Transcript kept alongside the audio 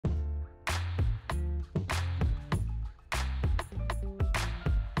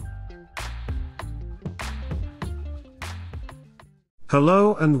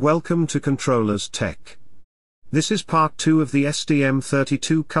Hello and welcome to Controllers Tech. This is part 2 of the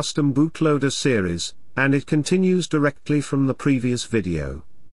STM32 custom bootloader series, and it continues directly from the previous video.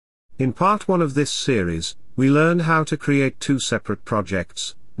 In part 1 of this series, we learned how to create two separate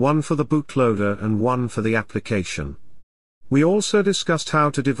projects, one for the bootloader and one for the application. We also discussed how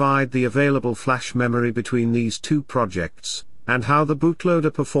to divide the available flash memory between these two projects, and how the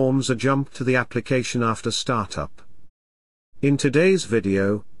bootloader performs a jump to the application after startup. In today's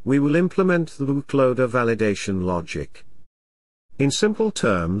video, we will implement the bootloader validation logic. In simple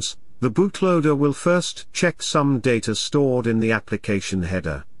terms, the bootloader will first check some data stored in the application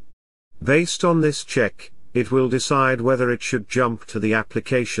header. Based on this check, it will decide whether it should jump to the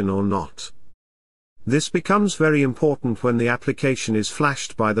application or not. This becomes very important when the application is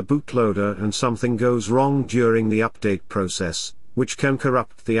flashed by the bootloader and something goes wrong during the update process, which can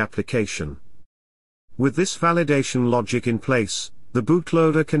corrupt the application. With this validation logic in place, the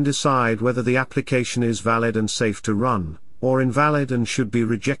bootloader can decide whether the application is valid and safe to run, or invalid and should be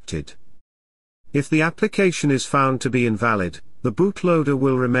rejected. If the application is found to be invalid, the bootloader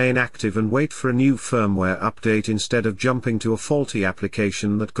will remain active and wait for a new firmware update instead of jumping to a faulty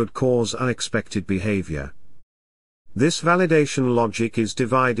application that could cause unexpected behavior. This validation logic is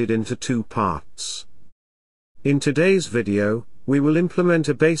divided into two parts. In today's video, we will implement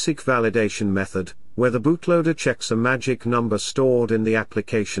a basic validation method, where the bootloader checks a magic number stored in the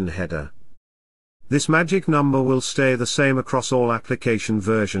application header. This magic number will stay the same across all application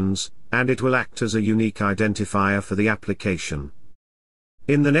versions, and it will act as a unique identifier for the application.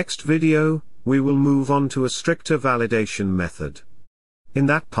 In the next video, we will move on to a stricter validation method. In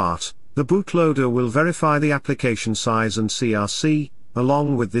that part, the bootloader will verify the application size and CRC,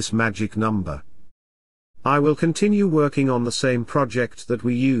 along with this magic number. I will continue working on the same project that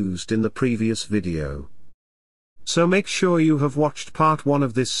we used in the previous video. So make sure you have watched part 1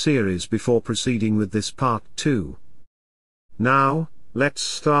 of this series before proceeding with this part 2. Now, let's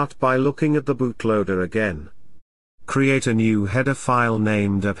start by looking at the bootloader again. Create a new header file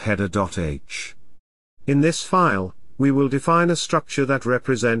named appheader.h. In this file, we will define a structure that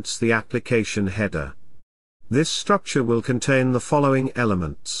represents the application header. This structure will contain the following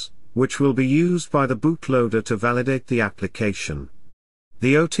elements, which will be used by the bootloader to validate the application.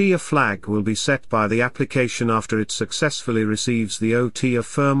 The OTA flag will be set by the application after it successfully receives the OTA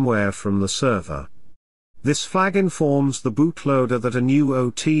firmware from the server. This flag informs the bootloader that a new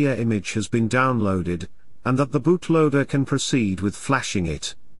OTA image has been downloaded, and that the bootloader can proceed with flashing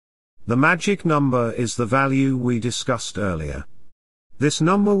it. The magic number is the value we discussed earlier. This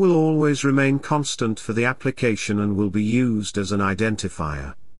number will always remain constant for the application and will be used as an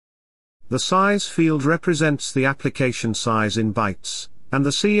identifier. The size field represents the application size in bytes, and the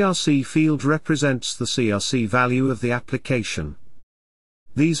CRC field represents the CRC value of the application.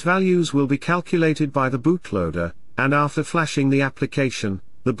 These values will be calculated by the bootloader, and after flashing the application,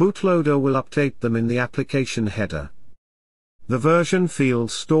 the bootloader will update them in the application header. The version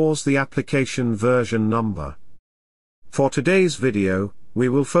field stores the application version number. For today's video, we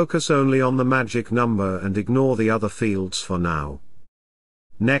will focus only on the magic number and ignore the other fields for now.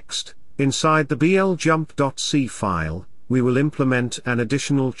 Next, inside the bljump.c file, we will implement an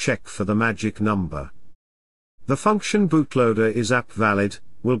additional check for the magic number. The function bootloader is appValid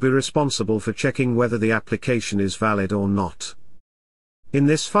will be responsible for checking whether the application is valid or not. In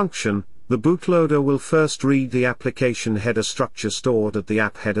this function, the bootloader will first read the application header structure stored at the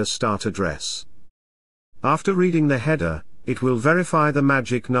app header start address. After reading the header, it will verify the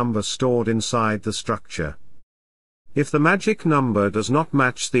magic number stored inside the structure. If the magic number does not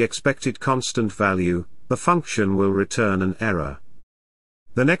match the expected constant value, the function will return an error.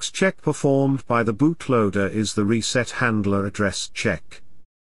 The next check performed by the bootloader is the reset handler address check.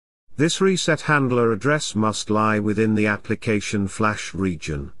 This reset handler address must lie within the application flash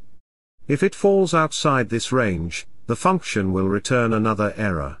region. If it falls outside this range, the function will return another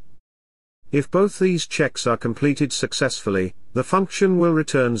error. If both these checks are completed successfully, the function will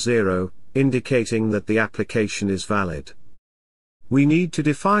return 0, indicating that the application is valid. We need to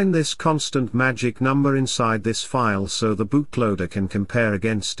define this constant magic number inside this file so the bootloader can compare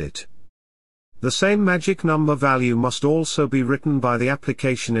against it. The same magic number value must also be written by the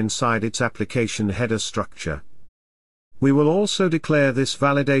application inside its application header structure. We will also declare this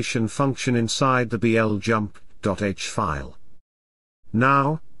validation function inside the bljump.h file.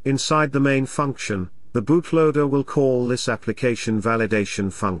 Now, inside the main function, the bootloader will call this application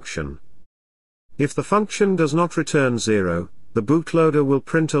validation function. If the function does not return 0, the bootloader will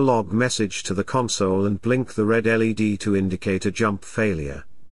print a log message to the console and blink the red LED to indicate a jump failure.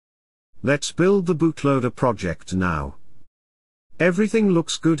 Let's build the bootloader project now. Everything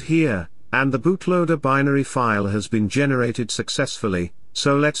looks good here, and the bootloader binary file has been generated successfully,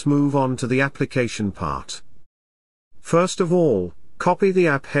 so let's move on to the application part. First of all, copy the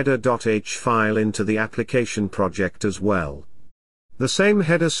app.header.h file into the application project as well. The same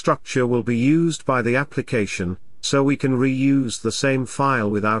header structure will be used by the application, so we can reuse the same file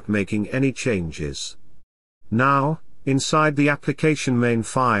without making any changes. Now, inside the application main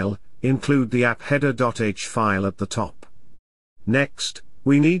file, include the app.header.h file at the top. Next,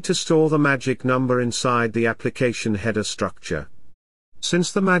 we need to store the magic number inside the application header structure.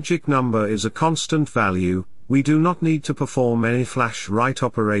 Since the magic number is a constant value, we do not need to perform any flash write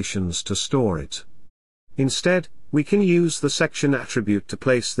operations to store it. Instead, we can use the section attribute to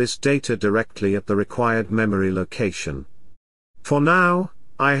place this data directly at the required memory location. For now,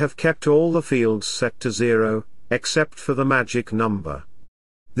 I have kept all the fields set to 0, except for the magic number.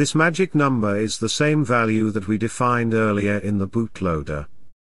 This magic number is the same value that we defined earlier in the bootloader.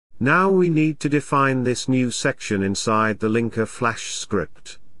 Now we need to define this new section inside the linker flash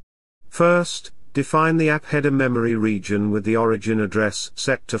script. First, define the app header memory region with the origin address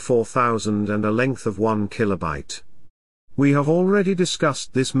set to 4000 and a length of 1 kilobyte. We have already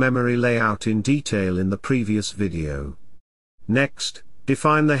discussed this memory layout in detail in the previous video. Next,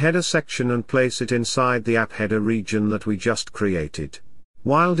 define the header section and place it inside the app header region that we just created.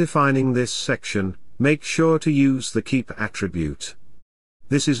 While defining this section, make sure to use the keep attribute.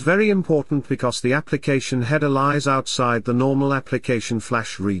 This is very important because the application header lies outside the normal application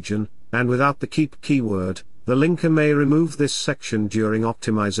flash region, and without the keep keyword, the linker may remove this section during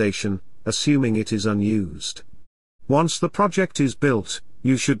optimization, assuming it is unused. Once the project is built,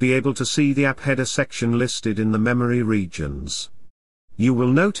 you should be able to see the app header section listed in the memory regions. You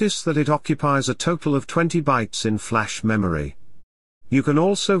will notice that it occupies a total of 20 bytes in flash memory. You can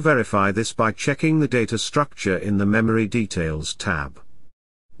also verify this by checking the data structure in the Memory Details tab.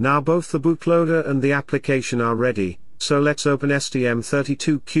 Now both the bootloader and the application are ready, so let's open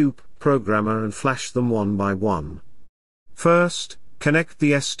STM32 Cube Programmer and flash them one by one. First, connect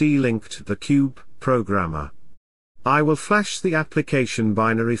the SD link to the Cube Programmer. I will flash the application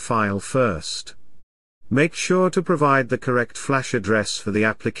binary file first. Make sure to provide the correct flash address for the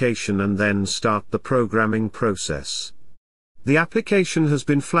application and then start the programming process. The application has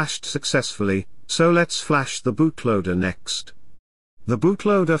been flashed successfully, so let's flash the bootloader next. The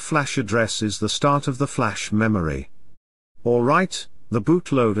bootloader flash address is the start of the flash memory. Alright, the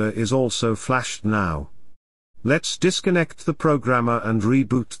bootloader is also flashed now. Let's disconnect the programmer and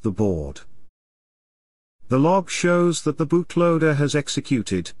reboot the board. The log shows that the bootloader has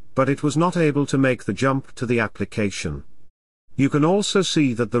executed, but it was not able to make the jump to the application. You can also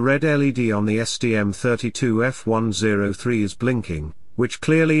see that the red LED on the STM32F103 is blinking, which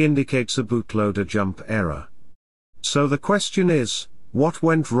clearly indicates a bootloader jump error. So the question is, what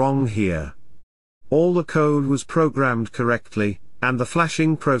went wrong here? All the code was programmed correctly, and the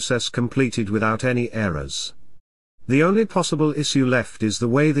flashing process completed without any errors. The only possible issue left is the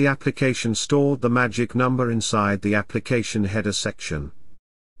way the application stored the magic number inside the application header section.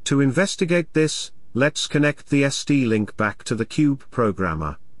 To investigate this, let's connect the SD link back to the Cube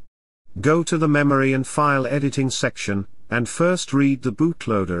Programmer. Go to the Memory and File Editing section, and first read the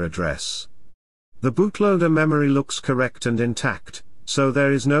bootloader address. The bootloader memory looks correct and intact, so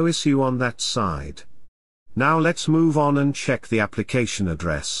there is no issue on that side. Now let's move on and check the application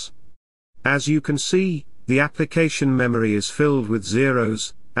address. As you can see, the application memory is filled with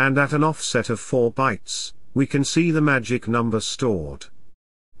zeros, and at an offset of 4 bytes, we can see the magic number stored.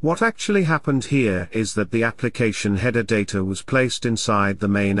 What actually happened here is that the application header data was placed inside the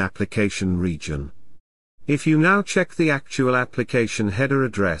main application region. If you now check the actual application header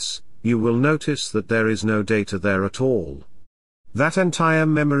address, you will notice that there is no data there at all. That entire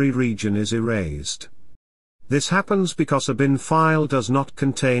memory region is erased. This happens because a bin file does not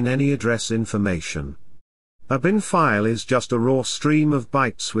contain any address information. A bin file is just a raw stream of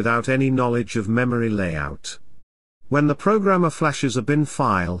bytes without any knowledge of memory layout. When the programmer flashes a bin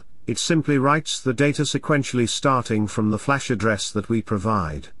file, it simply writes the data sequentially starting from the flash address that we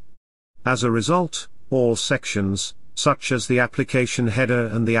provide. As a result, all sections, such as the application header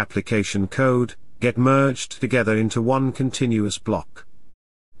and the application code, get merged together into one continuous block.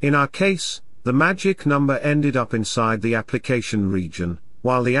 In our case, the magic number ended up inside the application region,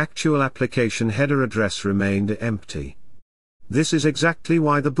 while the actual application header address remained empty. This is exactly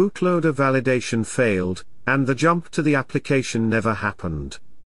why the bootloader validation failed, and the jump to the application never happened.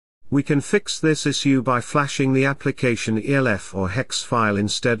 We can fix this issue by flashing the application ELF or hex file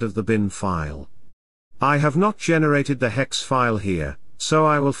instead of the bin file. I have not generated the hex file here, so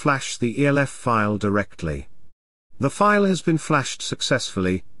I will flash the ELF file directly. The file has been flashed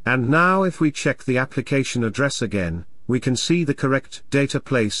successfully, and now if we check the application address again, we can see the correct data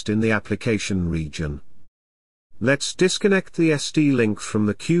placed in the application region. Let's disconnect the SD link from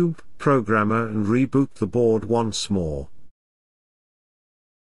the Cube programmer and reboot the board once more.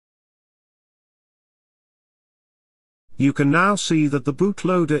 You can now see that the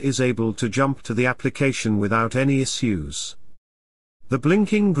bootloader is able to jump to the application without any issues. The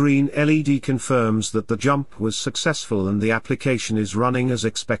blinking green LED confirms that the jump was successful and the application is running as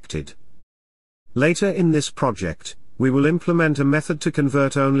expected. Later in this project, we will implement a method to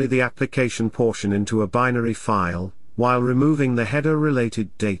convert only the application portion into a binary file, while removing the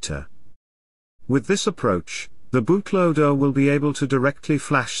header-related data. With this approach, the bootloader will be able to directly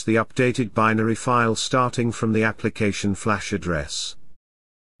flash the updated binary file starting from the application flash address.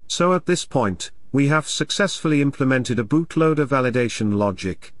 So at this point, we have successfully implemented a bootloader validation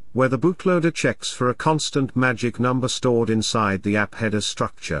logic, where the bootloader checks for a constant magic number stored inside the app header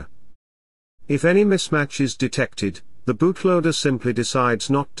structure. If any mismatch is detected, the bootloader simply decides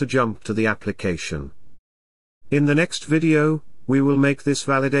not to jump to the application. In the next video, we will make this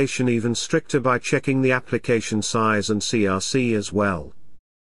validation even stricter by checking the application size and CRC as well.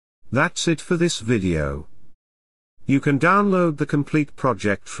 That's it for this video. You can download the complete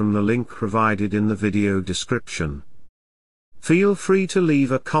project from the link provided in the video description. Feel free to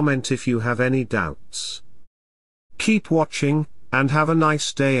leave a comment if you have any doubts. Keep watching, and have a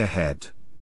nice day ahead.